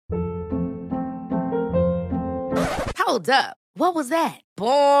Hold up. What was that?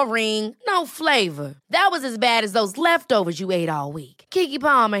 Boring. No flavor. That was as bad as those leftovers you ate all week. Keke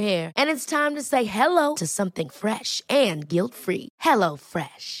Palmer here, and it's time to say hello to something fresh and guilt-free. Hello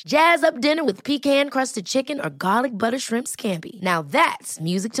Fresh. Jazz up dinner with pecan-crusted chicken or garlic butter shrimp scampi. Now that's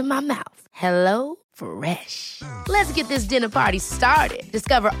music to my mouth. Hello Fresh. Let's get this dinner party started.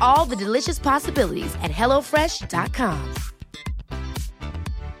 Discover all the delicious possibilities at hellofresh.com.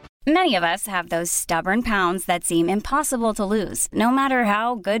 Many of us have those stubborn pounds that seem impossible to lose, no matter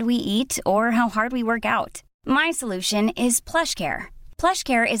how good we eat or how hard we work out. My solution is PlushCare.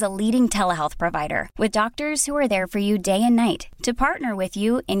 PlushCare is a leading telehealth provider with doctors who are there for you day and night to partner with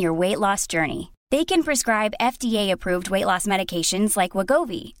you in your weight loss journey. They can prescribe FDA-approved weight loss medications like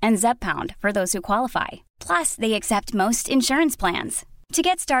Wegovy and Zepbound for those who qualify. Plus, they accept most insurance plans. To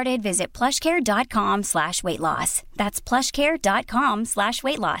get started, visit plushcare.com/weightloss. That's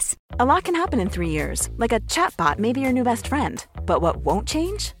plushcare.com/weightloss. A lot can happen in 3 years, like a chatbot may be your new best friend. But what won't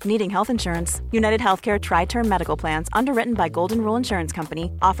change? Needing health insurance. United Healthcare Tri-Term Medical Plans, underwritten by Golden Rule Insurance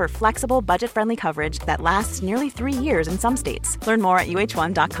Company, offer flexible, budget-friendly coverage that lasts nearly 3 years in some states. Learn more at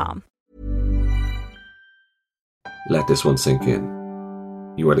uh1.com. Let this one sink in.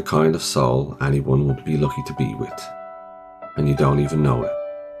 You are the kind of soul anyone would be lucky to be with. And you don't even know it.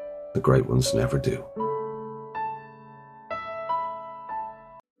 The great ones never do.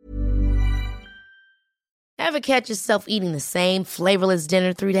 Ever catch yourself eating the same flavorless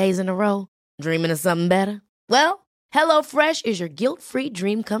dinner 3 days in a row? Dreaming of something better? Well, HelloFresh is your guilt-free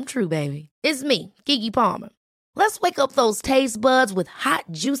dream come true, baby. It's me, Keke Palmer. Let's wake up those taste buds with hot,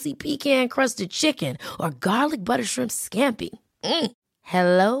 juicy pecan-crusted chicken or garlic butter shrimp scampi.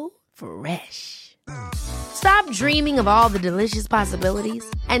 Hello Fresh. Stop dreaming of all the delicious possibilities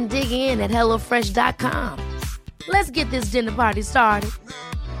and dig in at HelloFresh.com. Let's get this dinner party started.